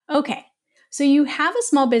Okay, so you have a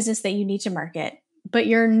small business that you need to market, but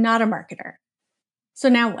you're not a marketer. So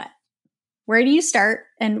now what? Where do you start,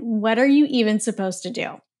 and what are you even supposed to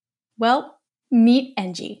do? Well, meet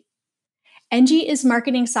Engie. Engie is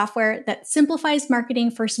marketing software that simplifies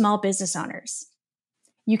marketing for small business owners.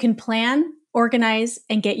 You can plan, organize,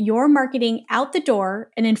 and get your marketing out the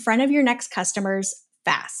door and in front of your next customers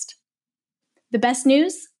fast. The best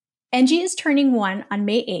news? Engie is turning 1 on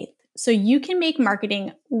May 8th, so you can make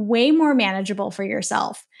marketing way more manageable for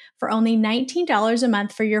yourself for only $19 a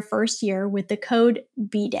month for your first year with the code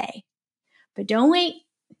BDAY. But don't wait.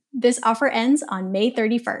 This offer ends on May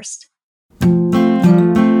 31st.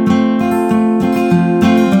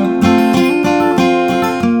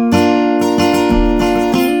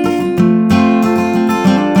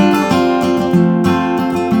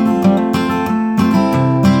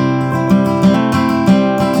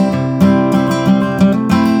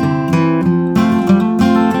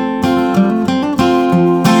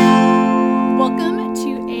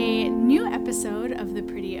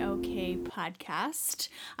 Podcast.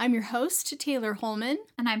 I'm your host, Taylor Holman.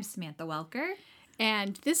 And I'm Samantha Welker.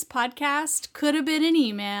 And this podcast could have been an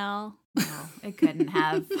email. No, it couldn't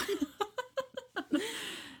have.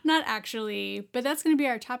 Not actually, but that's going to be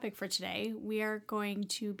our topic for today. We are going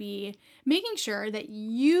to be making sure that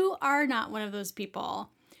you are not one of those people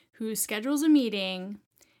who schedules a meeting,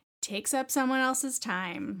 takes up someone else's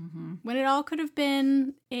time, when it all could have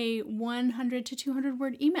been a 100 to 200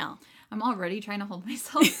 word email. I'm already trying to hold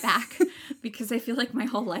myself back because I feel like my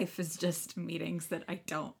whole life is just meetings that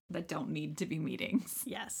don't need to be meetings.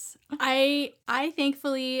 Yes. I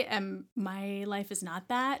thankfully my life is not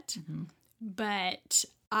that, but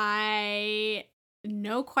I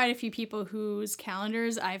know quite a few people whose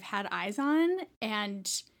calendars I've had eyes on,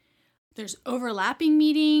 and there's overlapping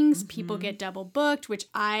meetings, people get double booked, which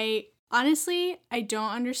I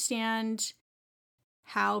don't understand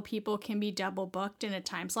how people can be double booked in a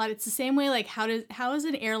time slot. It's the same way, like, how is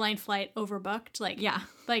an airline flight overbooked? Like, yeah,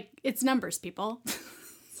 like, it's numbers, people.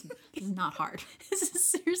 It's not hard. This is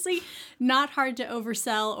seriously not hard to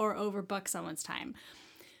oversell or overbook someone's time.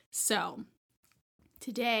 So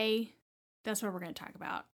today, that's what we're going to talk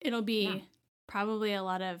about. It'll be probably a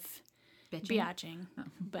lot of biatching,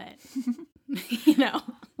 but you know.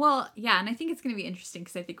 Well, yeah, and I think it's going to be interesting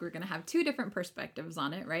because I think we're going to have two different perspectives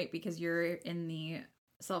on it, right? Because you're in the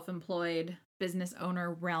self-employed business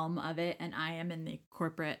owner realm of it, and I am in the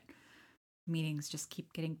corporate meetings just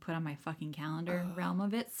keep getting put on my fucking calendar realm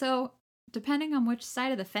of it. So depending on which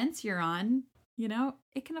side of the fence you're on, you know,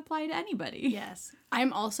 it can apply to anybody. Yes.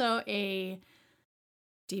 I'm also a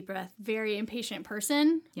deep breath, very impatient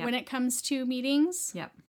person when it comes to meetings.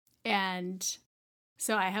 Yep. And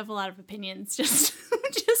so I have a lot of opinions just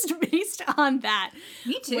based on that.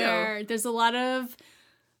 Me too. Where there's a lot of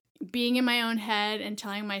being in my own head and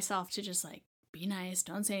telling myself to just, like, be nice,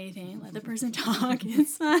 don't say anything, let the person talk,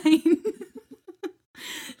 it's fine.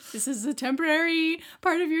 This is a temporary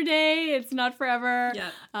part of your day, it's not forever.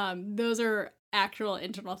 Yeah. Those are actual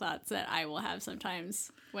internal thoughts that I will have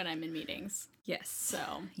sometimes when I'm in meetings. Yes. So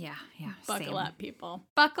yeah. Buckle up, people.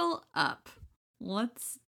 Buckle up.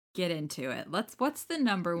 Let's get into it. What's the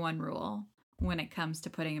number one rule when it comes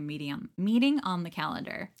to putting a meeting on the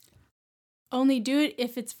calendar? Only do it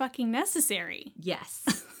if it's fucking necessary.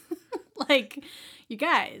 Yes. Like, you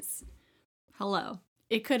guys. Hello.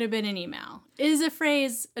 It could have been an email. It is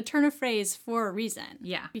a turn of phrase for a reason.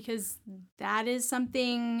 Yeah. Because that is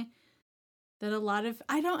something that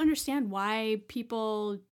I don't understand why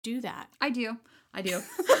people do that. I do.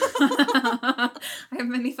 I have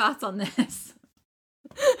many thoughts on this.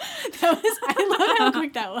 I love how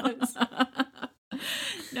quick that was.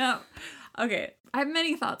 No. Okay. I have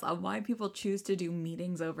many thoughts on why people choose to do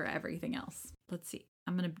meetings over everything else. Let's see.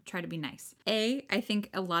 I'm going to try to be nice. A, I think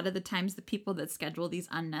a lot of the times the people that schedule these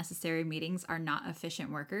unnecessary meetings are not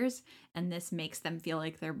efficient workers, and this makes them feel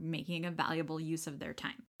like they're making a valuable use of their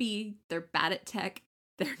time. B, they're bad at tech.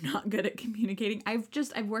 They're not good at communicating. I've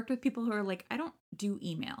worked with people who are like, I don't do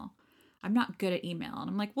email. I'm not good at email. And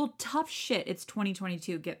I'm like, well, tough shit. It's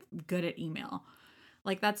 2022. Get good at email.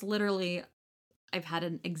 Like, that's literally, I've had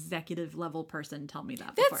an executive level person tell me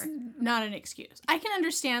that before. That's not an excuse. I can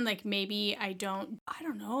understand, like, maybe I don't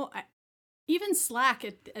know. Even Slack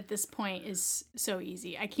at this point is so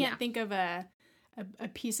easy. I can't think of a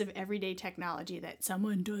piece of everyday technology that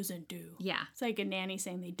someone doesn't do. Yeah. It's like a nanny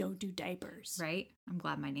saying they don't do diapers. Right? I'm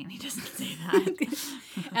glad my nanny doesn't say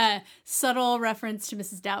that. Subtle reference to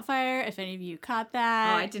Mrs. Doubtfire, if any of you caught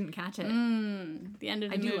that. Oh, I didn't catch it. The end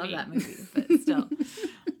of the movie. I do love that movie, but still.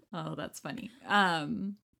 Oh, that's funny.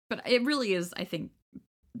 But it really is, I think,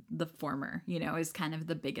 the former, is kind of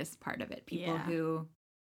the biggest part of it. People Yeah. who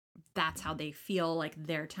that's how they feel like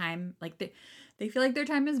their time, like they feel like their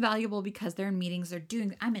time is valuable because they're in meetings.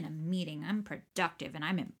 I'm in a meeting, I'm productive, and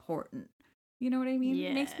I'm important. You know what I mean?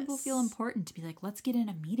 It makes people feel Yes. important to be like, let's get in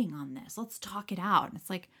a meeting on this. Let's talk it out. And it's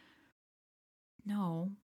like,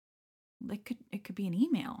 no, it could be an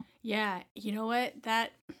email. Yeah. You know what?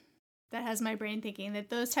 That has my brain thinking that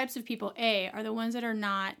those types of people, are the ones that are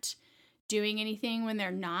not doing anything when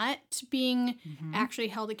they're not being actually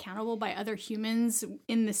held accountable by other humans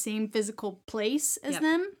in the same physical place as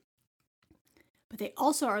them. But they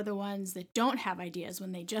also are the ones that don't have ideas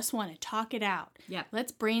when they just want to talk it out. Yep.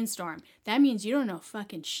 Let's brainstorm. That means you don't know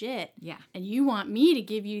fucking shit. Yeah. And you want me to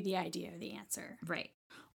give you the idea or the answer. Right.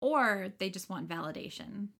 Or they just want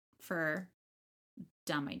validation for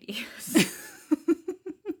dumb ideas.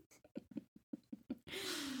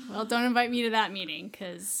 Well, don't invite me to that meeting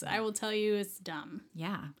because I will tell you it's dumb.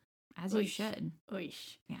 Yeah. As you should.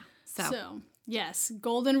 Oish. Yeah. So, yes,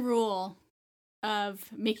 golden rule of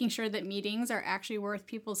making sure that meetings are actually worth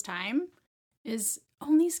people's time is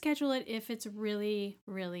only schedule it if it's really,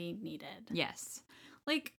 really needed. Yes.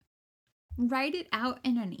 Like, write it out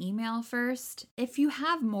in an email first. If you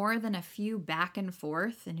have more than a few back and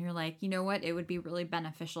forth and you're like, you know what, it would be really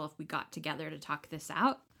beneficial if we got together to talk this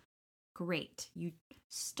out, great. You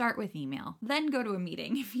start with email, then go to a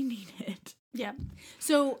meeting if you need it. Yep.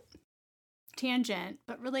 So, tangent,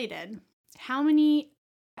 but related. How many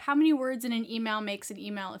words in an email makes an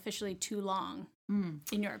email officially too long,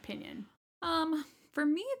 in your opinion? For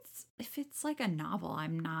me, if it's like a novel,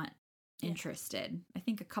 I'm not interested. I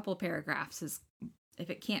think a couple paragraphs is, if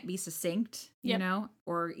it can't be succinct,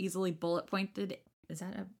 or easily bullet pointed. Is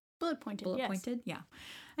that a bullet pointed? Bullet yes. pointed, yeah.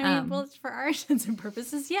 I mean, well, for our intents and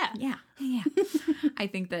purposes, yeah. Yeah. I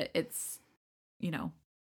think that it's,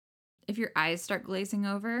 if your eyes start glazing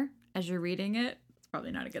over as you're reading it, it's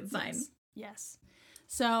probably not a good sign. Yes.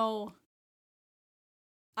 So,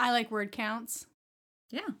 I like word counts.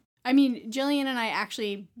 Yeah. I mean, Jillian and I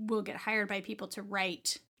actually will get hired by people to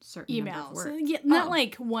write certain emails. So, not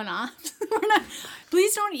like one-off.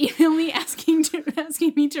 Please don't email me asking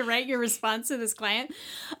me to write your response to this client.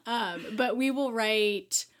 But we will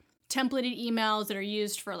write templated emails that are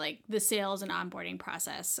used for like the sales and onboarding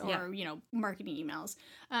process, or marketing emails.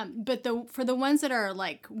 But for the ones that are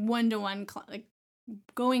like one-to-one, like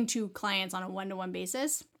going to clients on a one-to-one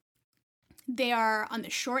basis, they are on the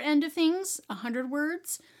short end of things, 100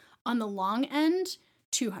 words. On the long end,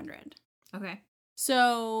 200. Okay.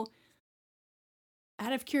 So,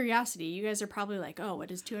 out of curiosity, you guys are probably like, oh, what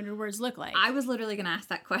does 200 words look like? I was literally going to ask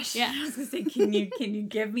that question. Yeah. I was going to say, can you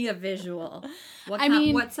give me a visual?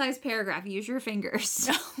 What size paragraph? Use your fingers.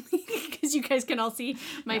 Because you guys can all see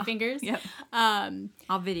my fingers. Yep.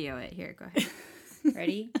 I'll video it. Here, go ahead.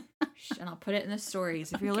 Ready? And I'll put it in the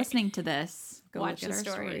stories. If you're listening to this, go watch look at the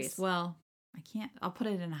our stories. Well, I can't. I'll put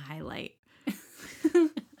it in a highlight.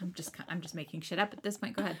 I'm just making shit up at this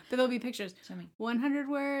point. Go ahead. But there'll be pictures. Show me. 100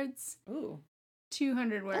 words. Ooh.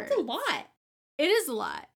 200 words. That's a lot. It is a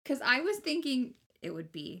lot. Because I was thinking it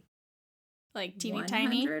would be like teeny 100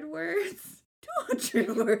 tiny. 100 words.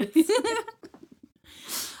 200 words.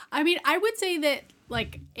 I mean, I would say that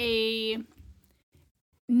like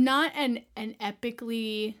not an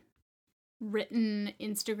epically written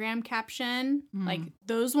Instagram caption, like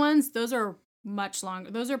those are much longer.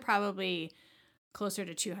 Those are probably closer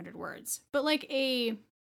to 200 words. But like a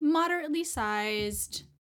moderately sized,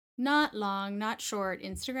 not long, not short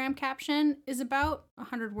Instagram caption is about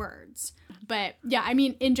 100 words. But yeah, I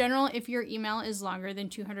mean, in general, if your email is longer than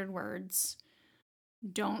 200 words,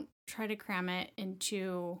 don't try to cram it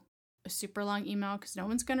into a super long email because no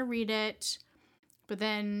one's going to read it. But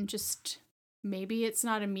then just maybe it's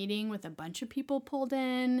not a meeting with a bunch of people pulled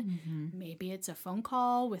in. Mm-hmm. Maybe it's a phone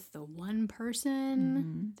call with the one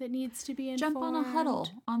person that needs to be informed. Jump on a huddle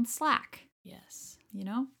on Slack. Yes.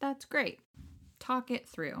 That's great. Talk it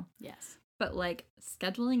through. Yes. But like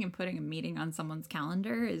scheduling and putting a meeting on someone's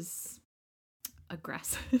calendar is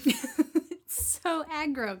aggressive. It's so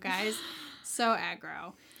aggro, guys. So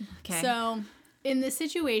aggro. Okay. So in the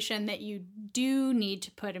situation that you do need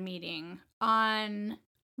to put a meeting on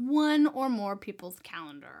one or more people's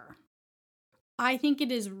calendar, I think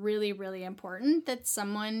it is really, really important that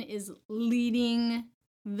someone is leading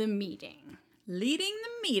the meeting. Leading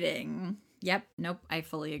the meeting. Yep. Nope. I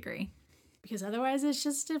fully agree. Because otherwise it's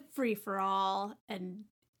just a free-for-all and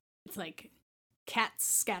it's like cats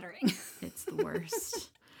scattering. It's the worst.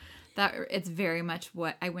 It's very much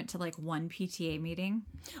what I went to, like one PTA meeting.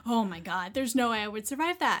 Oh my God. There's no way I would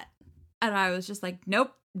survive that. And I was just like,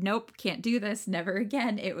 nope, can't do this. Never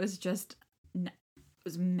again. It was just,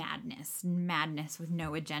 was madness with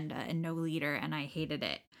no agenda and no leader, and I hated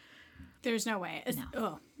it. There's no way.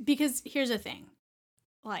 No. Because here's the thing.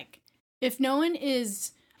 Like, if no one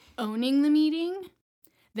is owning the meeting,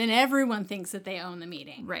 then everyone thinks that they own the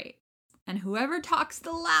meeting. Right. And whoever talks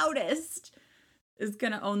the loudest is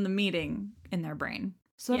going to own the meeting in their brain.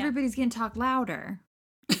 So everybody's going to talk louder.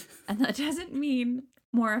 And that doesn't mean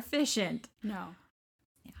more efficient. No.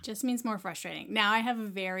 Yeah. Just means more frustrating. Now I have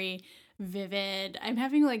I'm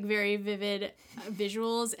having like very vivid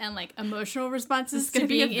visuals and like emotional responses to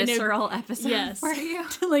being a visceral episode for you.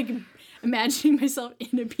 To like imagining myself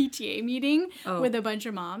in a PTA meeting with a bunch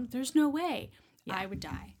of moms. There's no way. Yeah. I would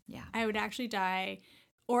die. Yeah. I would actually die.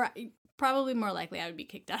 Or probably more likely I would be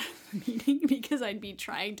kicked out of the meeting because I'd be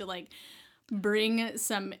trying to like bring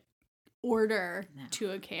some order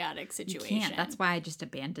to a chaotic situation. You can't. That's why I just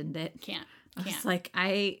abandoned it. Can't. I was like,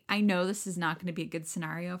 I know this is not going to be a good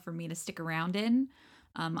scenario for me to stick around in.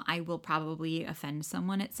 I will probably offend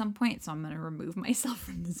someone at some point, so I'm going to remove myself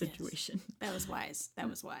from the situation. Yes. That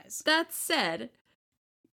was wise. That said,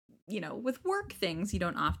 with work things, you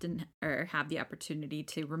don't often have the opportunity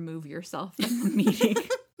to remove yourself from the meeting.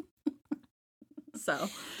 So,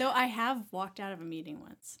 though I have walked out of a meeting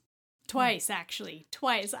once. Twice, actually.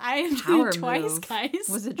 Twice. I have done it twice, guys.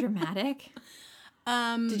 Was it dramatic?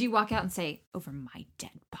 Did you walk out and say, "Over my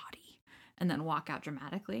dead body," and then walk out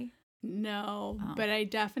dramatically? No, but I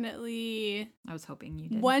definitely... I was hoping you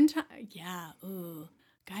did. One time... Yeah. Ooh.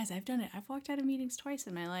 Guys, I've done it. I've walked out of meetings twice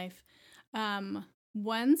in my life.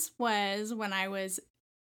 Once was when I was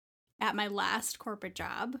at my last corporate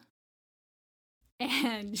job.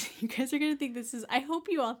 And you guys are going to think this is... I hope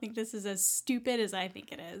you all think this is as stupid as I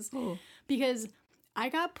think it is. Oh. Because I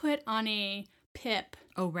got put on a PIP.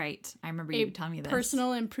 Oh, right. I remember you telling me this.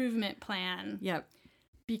 Personal improvement plan. Yep.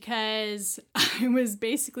 Because I was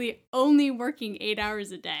basically only working 8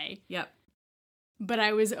 hours a day. Yep. But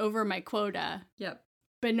I was over my quota. Yep.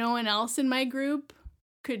 But no one else in my group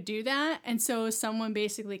could do that. And so someone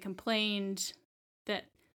basically complained that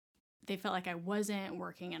they felt like I wasn't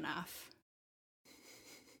working enough.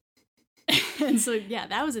 And so, yeah,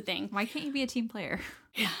 that was a thing. Why can't you be a team player?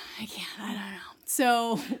 Yeah, I can't. I don't know.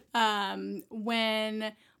 So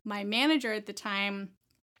when my manager at the time,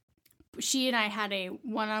 she and I had a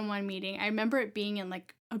one-on-one meeting. I remember it being in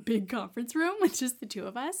like a big conference room with just the two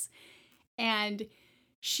of us. And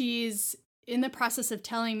she's in the process of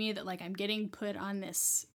telling me that like I'm getting put on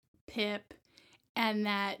this PIP and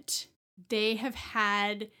that they have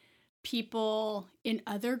had people in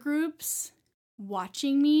other groups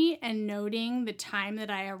watching me and noting the time that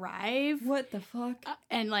I arrive. What the fuck?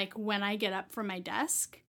 And like when I get up from my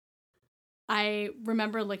desk, I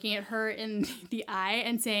remember looking at her in the eye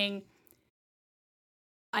and saying,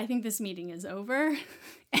 I think this meeting is over,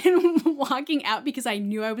 and walking out because I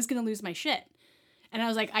knew I was going to lose my shit. And I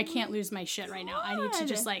was like, I can't lose my shit right now. I need to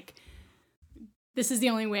just like, this is the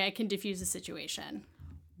only way I can diffuse the situation.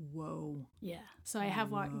 Whoa. Yeah. So I have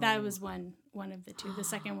walked, that was one of the two. The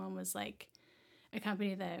second one was like a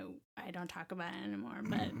company that I don't talk about anymore,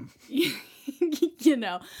 but you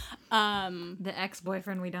know, the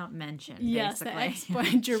ex-boyfriend we don't mention. Yes, basically. the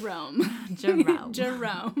ex-boyfriend Jerome.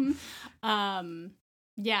 Jerome.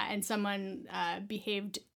 Yeah, and someone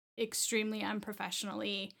behaved extremely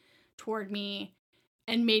unprofessionally toward me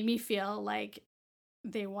and made me feel like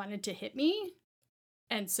they wanted to hit me.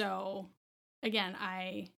 And so, again,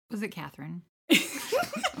 Was it Catherine?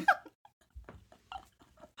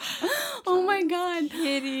 Oh my god.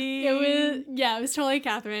 Kitty. It was totally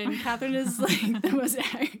Catherine. Catherine is like the most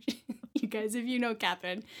you guys, if you know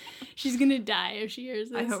Catherine, she's gonna die if she hears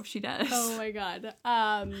this. I hope she does. Oh my god.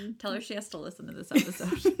 Tell her she has to listen to this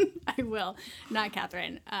episode. I will. Not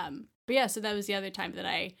Catherine. But yeah, so that was the other time that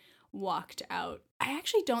I walked out. I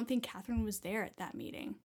actually don't think Catherine was there at that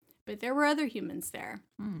meeting, but there were other humans there.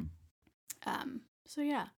 So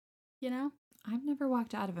yeah, you know? I've never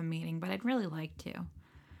walked out of a meeting, but I'd really like to.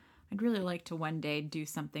 I'd really like to one day do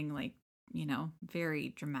something like,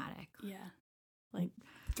 very dramatic. Yeah. Like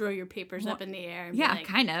throw your papers up in the air. And yeah, be like,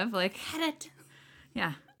 kind of. Like, get it.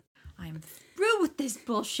 Yeah. I'm through with this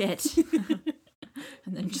bullshit. And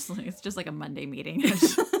then it's just like a Monday meeting.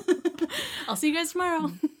 I'll see you guys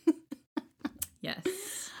tomorrow. Yes.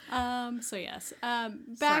 So yes.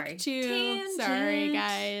 Back to Tangent. Sorry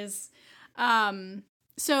guys.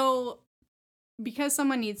 So because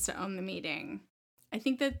someone needs to own the meeting, I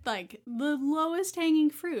think that like the lowest hanging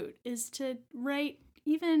fruit is to write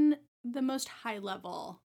even the most high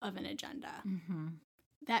level of an agenda. Mm-hmm.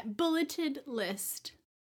 That bulleted list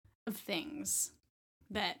of things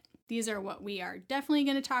that these are what we are definitely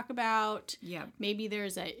going to talk about. Yeah. Maybe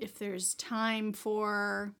if there's time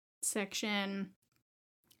for section,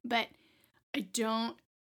 but I don't,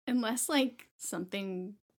 unless like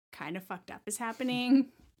something kind of fucked up is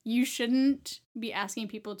happening, you shouldn't be asking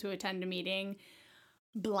people to attend a meeting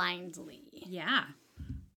blindly. Yeah.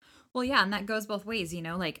 Well, yeah, and that goes both ways,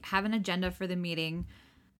 like have an agenda for the meeting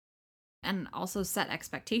and also set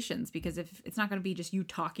expectations, because if it's not going to be just you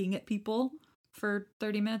talking at people for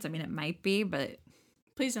 30 minutes, I mean, it might be, but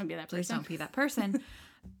please don't be that person. Please don't be that person.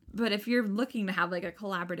 But if you're looking to have like a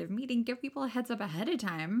collaborative meeting, give people a heads up ahead of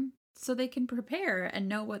time so they can prepare and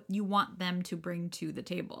know what you want them to bring to the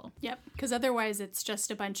table. Yep, because otherwise it's just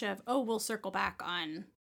a bunch of, we'll circle back on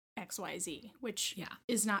XYZ, which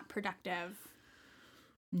is not productive.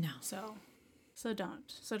 No. So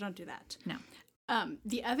don't do that. No.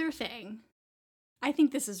 The other thing, I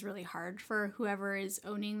think this is really hard for whoever is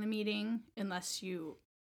owning the meeting, unless you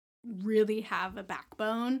really have a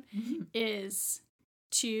backbone, is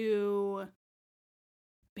to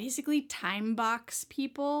basically time box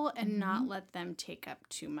people and not let them take up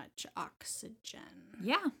too much oxygen.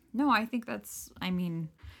 Yeah. No, I think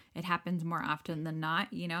it happens more often than not.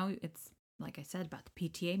 It's like I said about the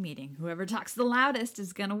PTA meeting. Whoever talks the loudest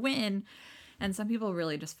is going to win. And some people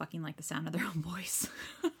really just fucking like the sound of their own voice.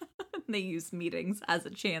 They use meetings as a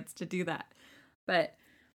chance to do that. But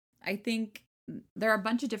I think there are a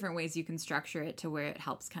bunch of different ways you can structure it to where it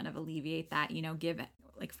helps kind of alleviate that, give it.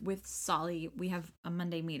 Like with Solly, we have a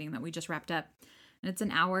Monday meeting that we just wrapped up, and it's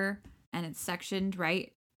an hour and it's sectioned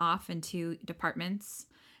right off into departments.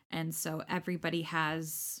 And so everybody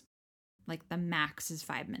has like the max is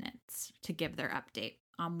 5 minutes to give their update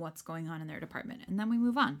on what's going on in their department. And then we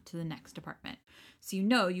move on to the next department. So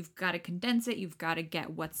you've got to condense it. You've got to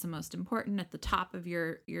get what's the most important at the top of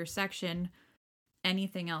your section.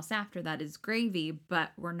 Anything else after that is gravy,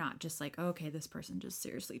 but we're not just like, okay, this person just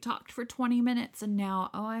seriously talked for 20 minutes and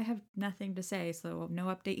now, I have nothing to say, so no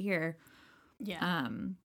update here. Yeah.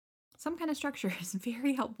 Some kind of structure is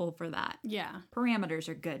very helpful for that. Yeah. Parameters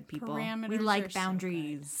are good, people. We like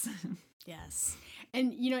boundaries. So yes.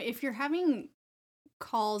 And, if you're having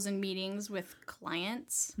calls and meetings with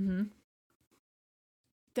clients,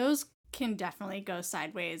 those can definitely go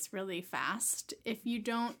sideways really fast if you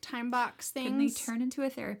don't time box things. Can they turn into a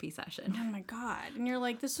therapy session? Oh my God. And you're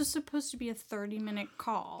like, this was supposed to be a 30-minute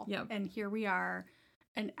call. Yep. And here we are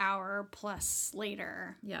an hour plus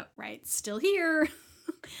later. Yep. Right. Still here.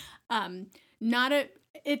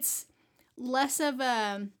 It's less of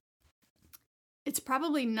it's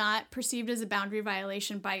probably not perceived as a boundary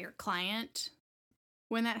violation by your client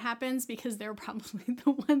when that happens, because they're probably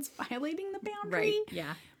the ones violating the boundary. Right.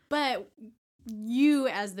 Yeah. But you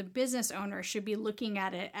as the business owner should be looking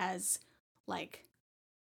at it as like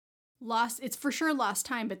lost. It's for sure lost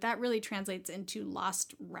time, but that really translates into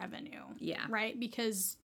lost revenue. Yeah. Right?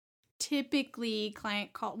 Because typically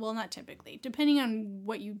not typically, depending on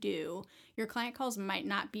what you do, your client calls might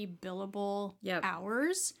not be billable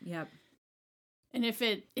hours. Yep. And if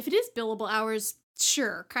it is billable hours,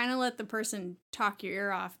 sure, kind of let the person talk your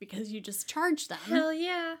ear off because you just charge them. Hell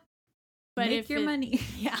yeah. But make your money.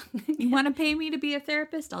 Yeah. You want to pay me to be a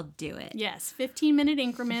therapist? I'll do it. Yes. 15-minute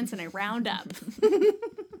increments and I round up.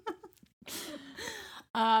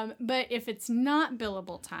 But if it's not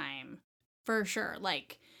billable time, for sure.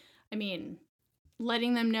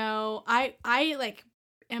 Letting them know. I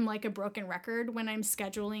am like a broken record when I'm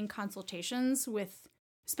scheduling consultations with,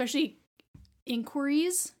 especially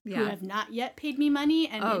inquiries who have not yet paid me money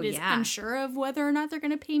and it is unsure of whether or not they're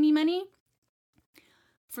going to pay me money.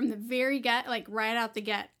 From the very get, right out the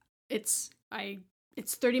get, it's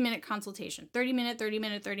 30-minute consultation,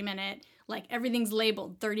 30-minute, like everything's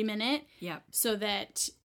labeled 30-minute. Yep. So that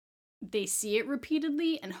they see it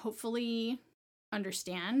repeatedly and hopefully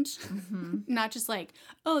understand. Not just like,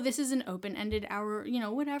 this is an open-ended hour,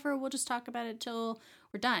 whatever, we'll just talk about it till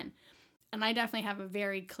we're done. And I definitely have a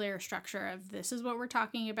very clear structure of this is what we're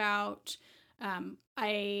talking about.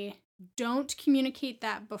 I don't communicate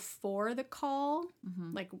that before the call,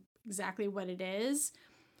 like exactly what it is.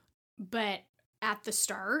 But at the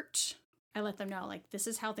start, I let them know, like, this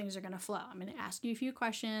is how things are going to flow. I'm going to ask you a few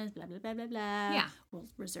questions, blah, blah, blah, blah, blah. Yeah. We'll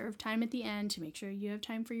reserve time at the end to make sure you have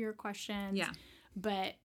time for your questions. Yeah.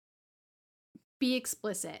 But be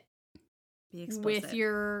explicit. With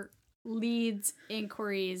your leads,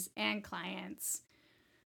 inquiries, and clients.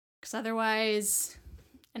 Because otherwise,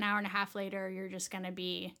 an hour and a half later, you're just going to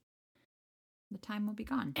be... The time will be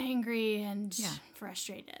gone. Angry and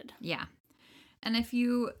frustrated. Yeah. And if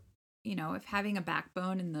if having a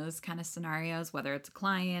backbone in those kind of scenarios, whether it's a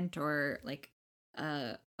client or like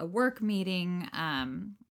a work meeting,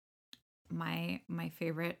 my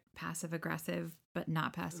favorite passive aggressive but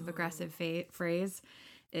not passive aggressive phrase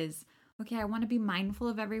is, okay, I want to be mindful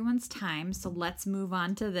of everyone's time, so let's move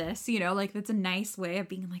on to this. You know, like, that's a nice way of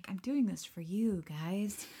being like, I'm doing this for you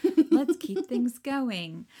guys. Let's keep things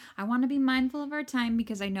going. I want to be mindful of our time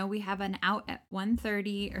because I know we have an out at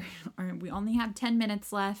 1:30 or we only have 10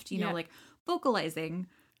 minutes left, you know, like vocalizing,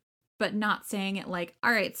 but not saying it like,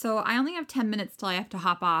 all right, so I only have 10 minutes till I have to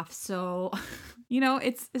hop off. So, you know,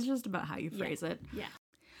 it's just about how you phrase it. Yeah.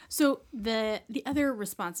 So the other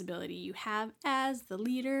responsibility you have as the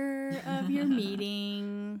leader of your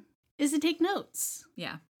meeting is to take notes.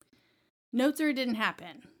 Yeah. Notes or it didn't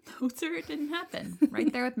happen. Notes or it didn't happen.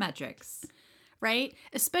 Right there with metrics. Right?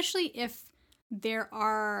 Especially if there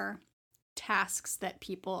are tasks that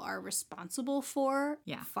people are responsible for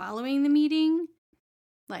following the meeting.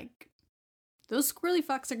 Like, those squirrely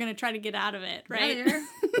fucks are going to try to get out of it, right? Yeah,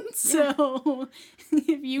 So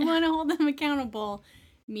if you want to hold them accountable,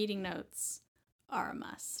 meeting notes are a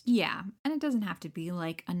must. Yeah. And it doesn't have to be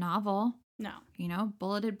like a novel. No. You know,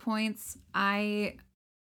 bulleted points. I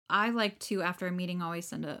like to, after a meeting, always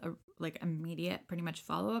send a like immediate, pretty much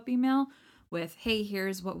follow-up email with, hey,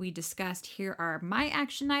 here's what we discussed. Here are my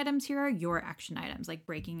action items. Here are your action items, like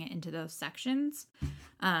breaking it into those sections.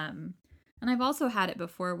 And I've also had it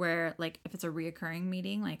before where, like, if it's a reoccurring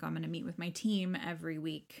meeting, like I'm going to meet with my team every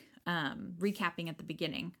week, recapping at the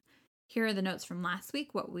beginning. Here are the notes from last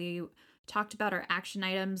week, what we talked about, our action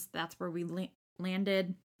items. That's where we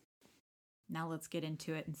landed. Now let's get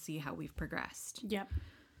into it and see how we've progressed. Yep.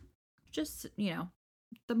 Just, you know,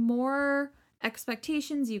 the more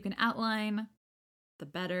expectations you can outline, the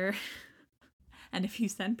better. And if you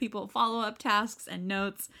send people follow-up tasks and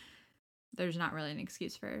notes, there's not really an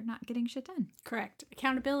excuse for not getting shit done. Correct.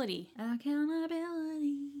 Accountability.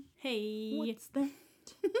 Accountability. Hey. What's that?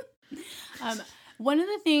 One of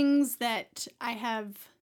the things that I have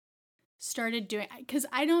started doing, because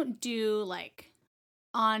I don't do like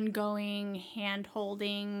ongoing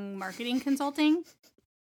hand-holding marketing consulting.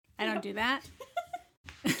 I don't do that.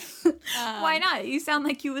 Why not? You sound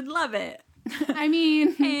like you would love it. I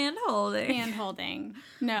mean, hand-holding. Hand-holding.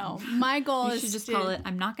 No, my goal You is should just to call it,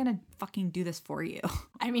 I'm not going to fucking do this for you.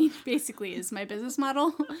 I mean, basically is my business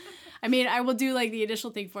model. I mean, I will do like the initial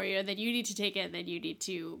thing for you, then you need to take it, then you need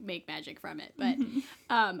to make magic from it. But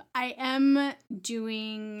I am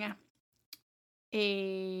doing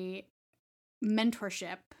a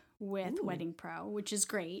mentorship with Wedding Pro, which is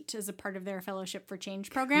great, as a part of their Fellowship for Change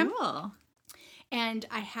program. Cool. And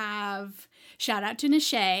I have, shout out to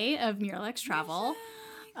Nishay of Miralex Travel.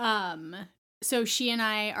 So she and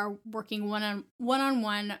I are working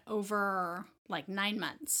one-on-one over like 9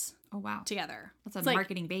 months. Oh, wow. Together. That's a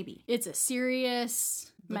marketing baby. It's a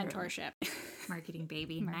serious mentorship. Marketing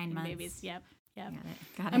baby, Marketing 9 months. Babies. Yep. Got it.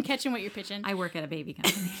 I'm catching what you're pitching. I work at a baby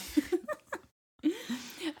company.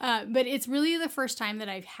 But it's really the first time that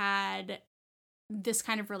I've had this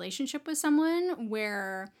kind of relationship with someone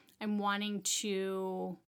where I'm wanting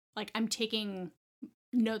to, like, I'm taking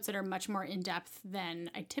notes that are much more in-depth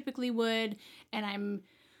than I typically would, and I'm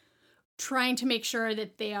trying to make sure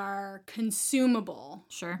that they are consumable.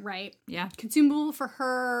 Sure. Right? Yeah. Consumable for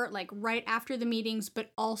her, like, right after the meetings,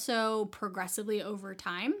 but also progressively over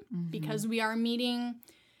time, because we are meeting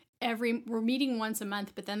we're meeting once a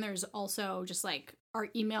month, but then there's also just, like, our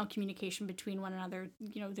email communication between one another.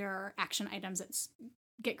 You know, there are action items that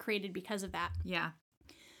get created because of that. Yeah.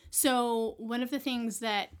 So one of the things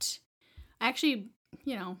that I actually,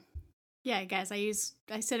 you know, yeah, guys, I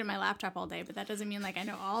sit at my laptop all day, but that doesn't mean like I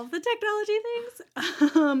know all of the technology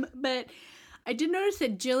things. But I did notice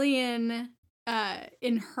that Jillian,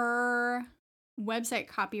 in her website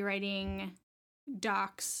copywriting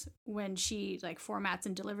docs, when she like formats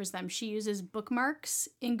and delivers them, she uses bookmarks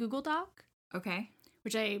in Google Doc. Okay.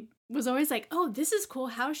 Which I was always like, oh, this is cool.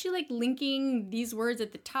 How is she like linking these words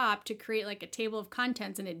at the top to create like a table of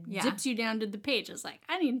contents, and it zips you down to the page? I was like,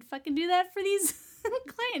 I didn't fucking do that for these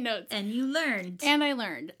client notes. And you learned. And I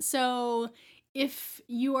learned. So if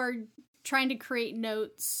you are trying to create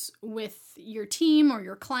notes with your team or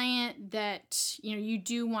your client that, you know, you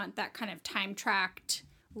do want that kind of time tracked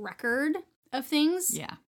record of things.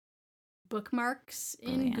 Yeah. Bookmarks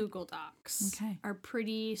in Google Docs are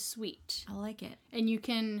pretty sweet. I like it. And you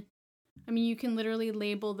can literally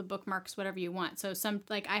label the bookmarks whatever you want. So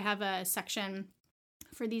like I have a section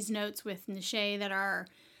for these notes with Nishay that are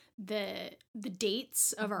the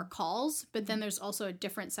dates of our calls, but then there's also a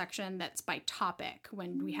different section that's by topic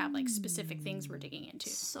when we have like specific things we're digging into.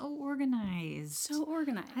 So organized.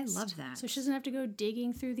 I love that. So she doesn't have to go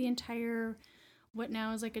digging through the entire, what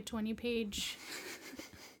now is like a 20-page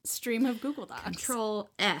stream of Google Docs. Control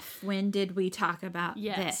F. When did we talk about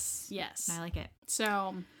this? Yes. I like it.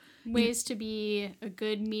 So, ways to be a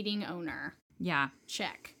good meeting owner. Yeah.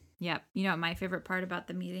 Check. Yep. You know what my favorite part about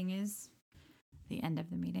the meeting is? The end of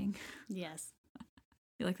the meeting. Yes.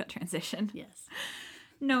 You like that transition? Yes.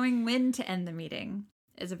 Knowing when to end the meeting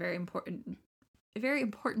is a very important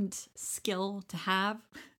skill to have.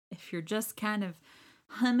 If you're just kind of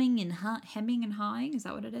hemming and hawing, is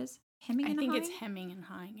that what it is? Hemming and hawing? I think it's hemming and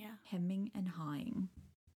hawing, yeah. Hemming and hawing.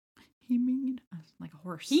 Hemming and like a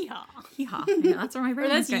horse. Hee-haw. Hee-haw. Yeah, that's where my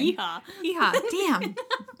brain was going. Yeehaw. Yeehaw. Damn.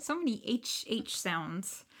 So many H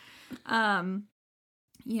sounds.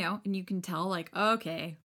 You know, and you can tell like,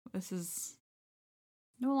 okay, this is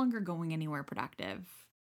no longer going anywhere productive.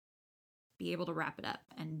 Be able to wrap it up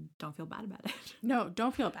and don't feel bad about it. No,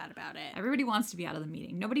 don't feel bad about it. Everybody wants to be out of the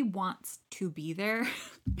meeting. Nobody wants to be there.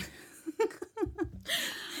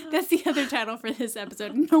 That's the other title for this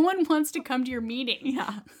episode. No one wants to come to your meeting.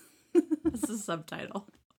 Yeah. This is a subtitle.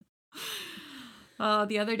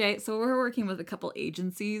 The other day, so we're working with a couple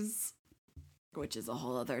agencies, which is a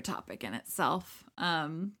whole other topic in itself.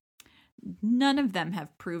 None of them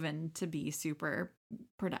have proven to be super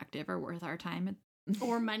productive or worth our time.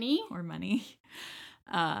 Or money. Or money.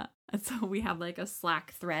 And so we have like a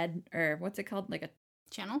Slack thread, or what's it called? Like a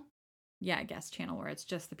channel? Yeah, I guess channel, where it's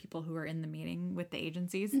just the people who are in the meeting with the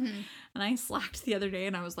agencies. Mm-hmm. And I Slacked the other day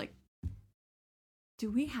and I was like,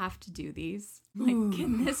 do we have to do these? Like,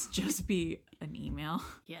 can this just be an email?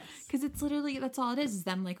 Yes. Because it's literally, that's all it is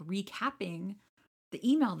them like recapping the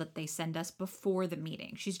email that they send us before the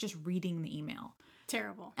meeting. She's just reading the email.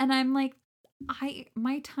 Terrible. And I'm like,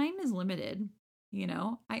 my time is limited. You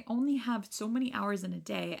know, I only have so many hours in a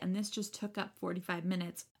day, and this just took up 45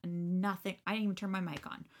 minutes and nothing. I didn't even turn my mic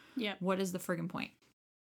on. Yep. What is the friggin' point?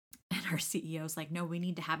 And our CEO's like, no, we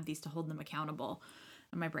need to have these to hold them accountable.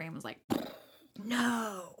 And my brain was like,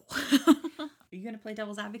 no. Are you going to play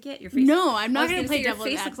devil's advocate? Your face? No, I'm not going to play devil's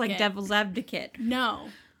advocate. Your face looks like devil's advocate. No.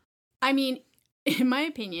 I mean, in my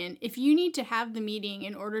opinion, if you need to have the meeting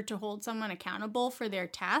in order to hold someone accountable for their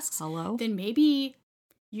tasks, then maybe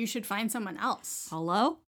you should find someone else.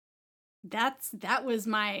 Hello? That was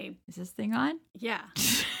my... Is this thing on? Yeah.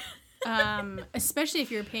 Especially if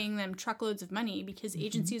you're paying them truckloads of money, because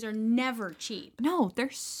agencies are never cheap. No, they're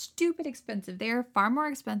stupid expensive. They're far more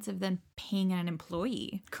expensive than paying an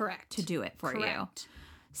employee. Correct. To do it for you.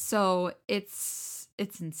 So it's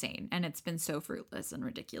insane. And it's been so fruitless and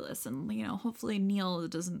ridiculous. And, you know, hopefully Neil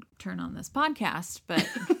doesn't turn on this podcast, but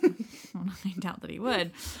I doubt that he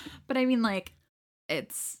would. But I mean, like,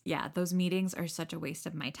 those meetings are such a waste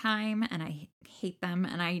of my time and I hate them.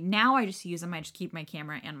 And I just use them. I just keep my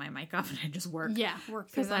camera and my mic off and I just work. Yeah, work.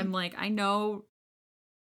 Because I'm like, I know.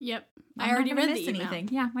 Yep. I already read the email. Anything.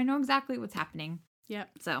 Yeah, I know exactly what's happening.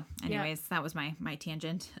 Yep. So anyways, that was my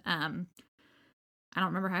tangent. I don't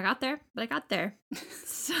remember how I got there, but I got there.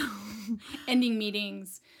 So ending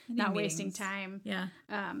meetings, not wasting time. Yeah.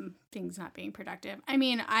 Things not being productive. I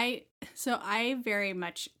mean, I very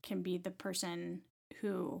much can be the person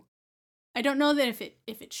who, I don't know that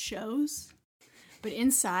if it shows, but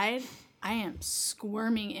inside I am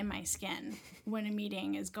squirming in my skin when a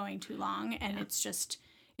meeting is going too long and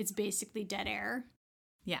it's basically dead air.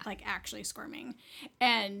 Yeah. Like actually squirming.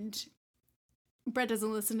 And Brett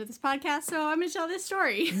doesn't listen to this podcast, so I'm going to tell this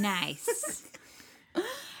story. Nice.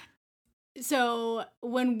 So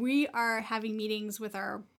when we are having meetings with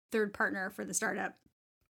our third partner for the startup,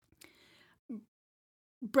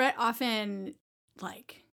 Brett often,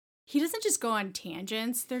 like, he doesn't just go on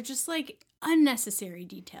tangents. They're just, like, unnecessary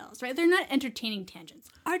details, right? They're not entertaining tangents.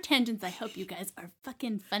 Our tangents, I hope you guys, are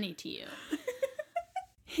fucking funny to you.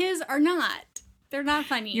 His are not. They're not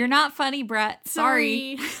funny. You're not funny, Brett.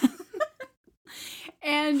 Sorry.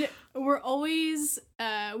 And we're always,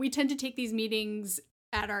 we tend to take these meetings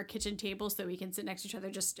at our kitchen table so that we can sit next to each other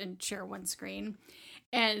just and share one screen.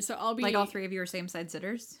 And so I'll be... Like all three of you are same side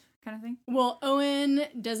sitters kind of thing? Well, Owen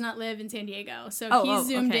does not live in San Diego. So he's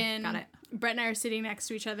zoomed in. Got it. Brett and I are sitting next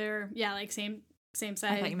to each other. Yeah, like same side.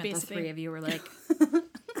 I thought you meant basically. the three of you were like...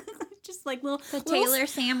 just like little... The Taylor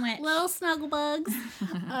sandwich. Little snuggle bugs.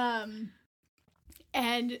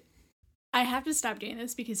 And I have to stop doing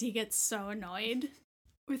this because he gets so annoyed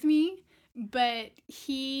with me. But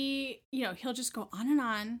he'll just go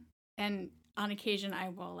on. And on occasion, I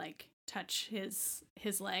will, like, touch his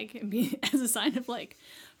leg and be as a sign of, like,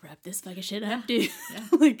 wrap this fucking shit up, dude. Yeah.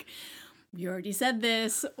 Like, you already said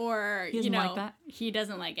this, or, he doesn't like that. He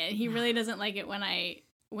doesn't like it. He really doesn't like it when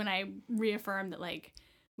I reaffirm that, like,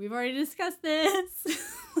 we've already discussed this.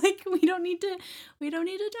 Like we don't need to talk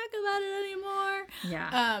about it anymore.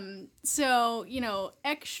 Yeah. So,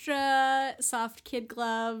 extra soft kid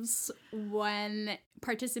gloves when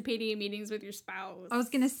participating in meetings with your spouse. I was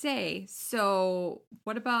going to say, so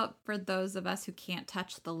what about for those of us who can't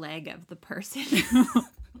touch the leg of the person?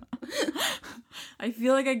 I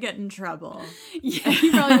feel like I get in trouble. Yeah,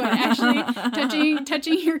 you probably would. Actually,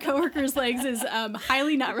 touching your coworkers' legs is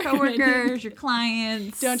highly not recommended. Coworkers, your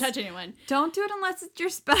clients. Don't touch anyone. Don't do it unless it's your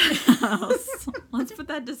spouse. Let's put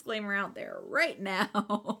that disclaimer out there right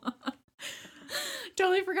now.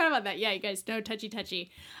 Totally forgot about that. Yeah, you guys, no touchy.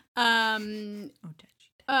 Oh, touchy.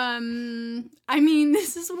 I mean,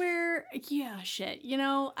 this is where, shit.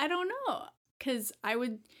 I don't know, because I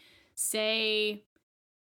would say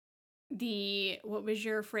what was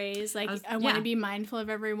your phrase? Like, I want to be mindful of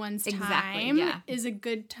everyone's time. Is a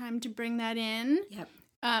good time to bring that in. Yep.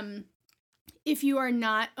 If you are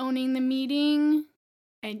not owning the meeting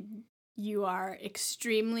and you are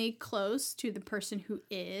extremely close to the person who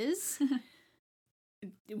is,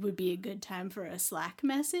 it would be a good time for a Slack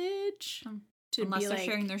message. Unless they're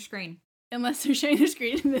sharing their screen. Unless they're sharing their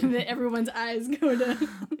screen and then everyone's eyes go to,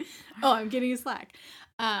 oh, I'm getting a Slack.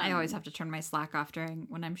 I always have to turn my Slack off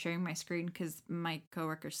when I'm sharing my screen because my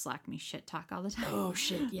coworkers Slack me shit talk all the time. Oh,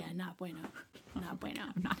 shit. Yeah, not bueno. Not bueno.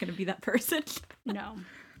 I'm not going to be that person. No.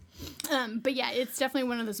 But yeah, it's definitely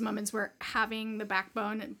one of those moments where having the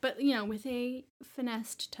backbone, but, with a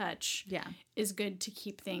finessed touch is good to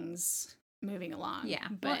keep things moving along. Yeah.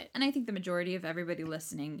 And I think the majority of everybody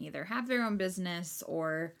listening either have their own business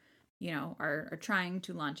or, are trying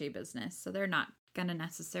to launch a business. So they're not going to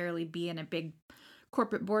necessarily be in a big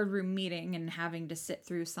corporate boardroom meeting and having to sit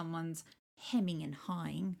through someone's hemming and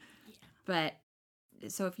hawing. Yeah. But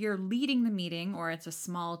so if you're leading the meeting or it's a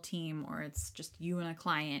small team or it's just you and a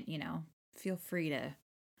client, feel free to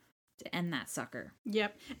end that sucker.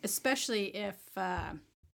 Yep. Especially if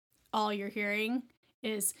all you're hearing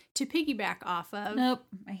is to piggyback off of. Nope.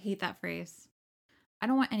 I hate that phrase. I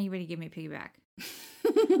don't want anybody to give me a piggyback.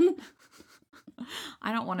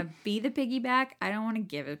 I don't want to be the piggyback. I don't want to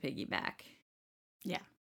give a piggyback. Yeah.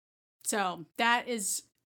 So that is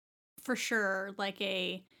for sure like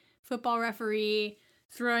a football referee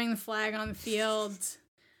throwing the flag on the field,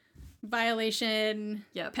 violation,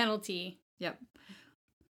 penalty. Yep.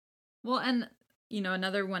 Well, and,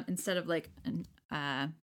 another one, instead of like, how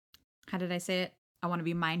did I say it? I want to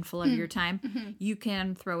be mindful of your time. Mm-hmm. You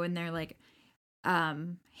can throw in there like,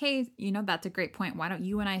 hey, that's a great point. Why don't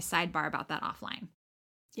you and I sidebar about that offline?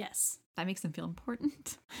 Yes. That makes them feel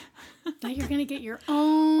important. Now you're going to get your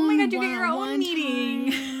own. Oh my God, you get your own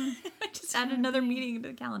meeting. I just added another meeting to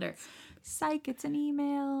the calendar. Psych, it's an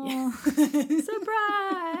email. Yeah.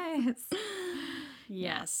 Surprise.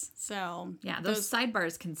 Yes. So, yeah, those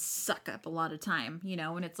sidebars can suck up a lot of time,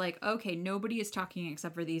 when it's like, okay, nobody is talking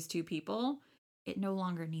except for these two people. It no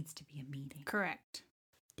longer needs to be a meeting. Correct.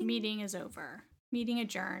 Ding. Meeting is over. Meeting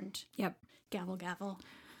adjourned. Yep. Gavel, gavel.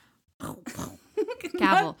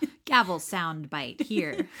 Gavel sound bite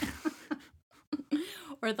here.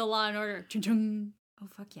 Or the Law and Order. Oh,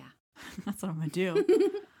 fuck yeah. That's what I'm going to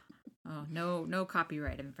do. Oh, no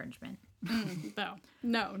copyright infringement.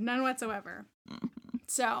 No, none whatsoever.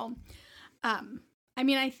 So, I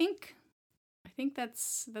think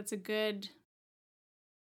that's a good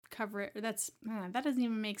coverage. That doesn't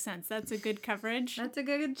even make sense. That's a good coverage. That's a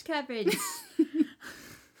good coverage.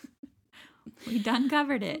 We done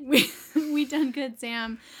covered it. We done good,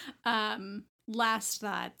 Sam. Last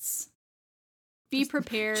thoughts. Be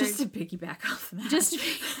prepared. Just to piggyback off of that.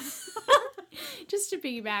 Just to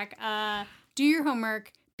piggyback. Do your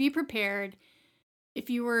homework. Be prepared. If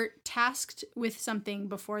you were tasked with something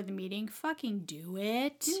before the meeting, fucking do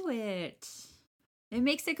it. Do it. It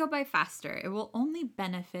makes it go by faster. It will only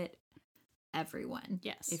benefit everyone.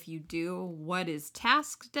 Yes. If you do what is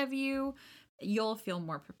tasked of you, you'll feel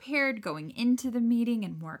more prepared going into the meeting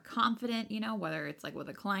and more confident, whether it's like with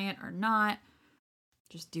a client or not.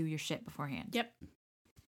 Just do your shit beforehand. Yep.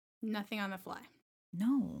 Nothing on the fly.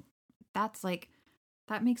 No.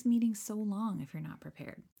 That makes meetings so long if you're not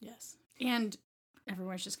prepared. Yes. And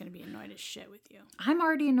everyone's just going to be annoyed as shit with you. I'm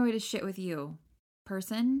already annoyed as shit with you,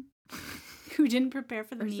 person. Who didn't prepare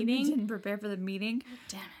for the meeting? Who didn't prepare for the meeting. God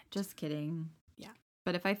damn it. Just kidding. Yeah.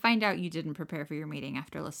 But if I find out you didn't prepare for your meeting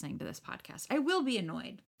after listening to this podcast, I will be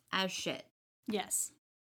annoyed as shit. Yes.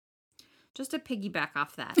 Just to piggyback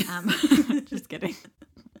off that. Just kidding.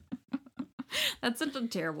 That's such a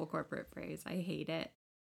terrible corporate phrase. I hate it.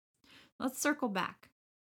 Let's circle back.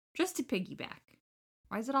 Just to piggyback.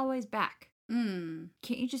 Why is it always back? Can't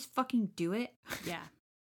you just fucking do it? Yeah.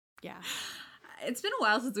 Yeah. it's been a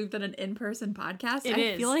while since we've done an in-person podcast.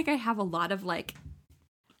 I feel like I have a lot of like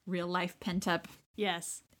real life pent up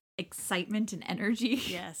Yes. excitement and energy.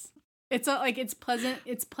 Yes. It's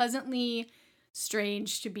it's pleasantly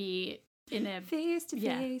strange to be in a Face to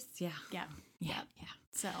face. Yeah. Yeah.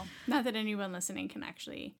 So, not that anyone listening can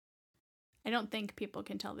actually, I don't think people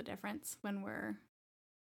can tell the difference when we're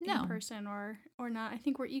in person or not. I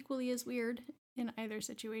think we're equally as weird in either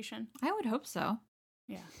situation. I would hope so.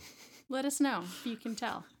 Yeah. Let us know if you can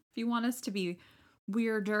tell. If you want us to be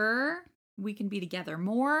weirder, we can be together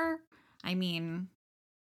more. I mean,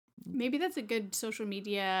 maybe that's a good social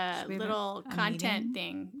media little content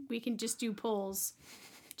thing. We can just do polls.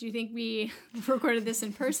 Do you think we recorded this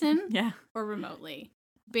in person? Yeah. Or remotely?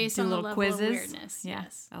 Based do on the little level quizzes. of weirdness. Yeah,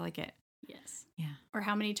 Yes. I like it. Yes. Yeah. Or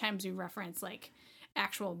how many times we reference like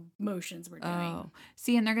actual motions we're doing. Oh.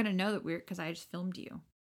 See, and they're going to know that because I just filmed you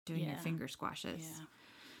doing your Yeah. finger squashes. Yeah.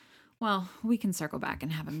 Well, we can circle back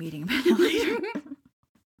and have a meeting about it later.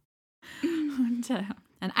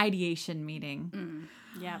 An ideation meeting.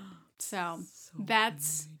 Yep. So that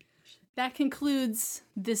concludes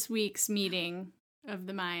this week's meeting of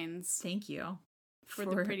the minds. Thank you for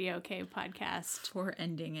the Pretty Okay podcast. For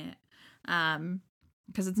ending it.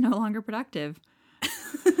 Because it's no longer productive.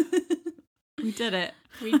 We did it.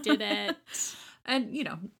 We did it. And,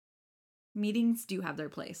 meetings do have their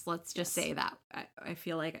place. Let's just say that. I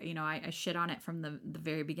feel like, I shit on it from the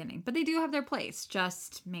very beginning. But they do have their place.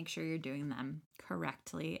 Just make sure you're doing them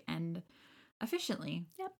correctly and efficiently.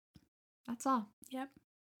 Yep. That's all. Yep.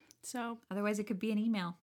 So. Otherwise, it could be an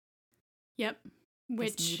email. Yep.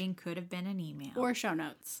 Which this meeting could have been an email. Or show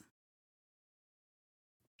notes.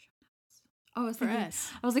 Oh, for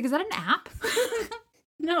us. I was like, is that an app?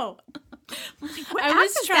 No. Like, I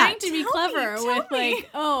was trying to be clever with like,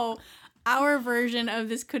 our version of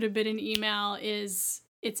this could have been an email it's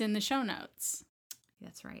in the show notes.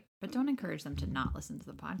 That's right. But don't encourage them to not listen to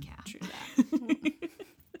the podcast. True that.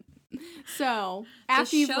 So,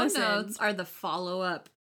 after you've listened, show notes are the follow-up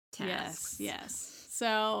tasks. Yes.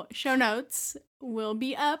 So, show notes will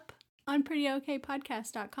be up on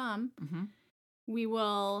prettyokpodcast.com. Mm-hmm. We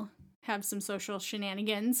will have some social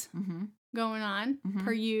shenanigans going on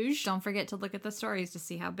per usual. Don't forget to look at the stories to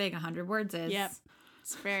see how big 100 words is. Yep.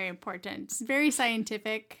 It's very important. It's very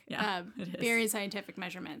scientific. Yeah, it is. Very scientific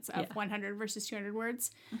measurements of 100 versus 200 words.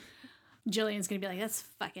 Jillian's going to be like, that's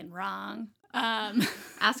fucking wrong.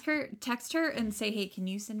 Ask her, text her and say, hey, can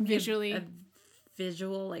you send me visually a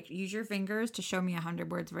visual, like use your fingers to show me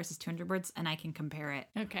 100 words versus 200 words and I can compare it.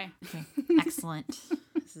 Okay. Excellent.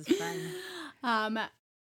 This is fun.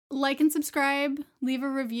 Like and subscribe, leave a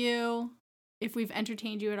review if we've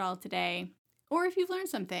entertained you at all today, or if you've learned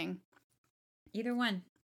something. Either one.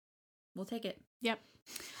 We'll take it. Yep.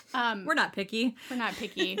 We're not picky. We're not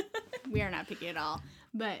picky. We are not picky at all.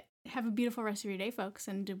 But have a beautiful rest of your day, folks,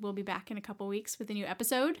 and we'll be back in a couple weeks with a new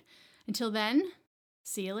episode. Until then,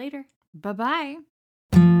 see you later. Bye-bye.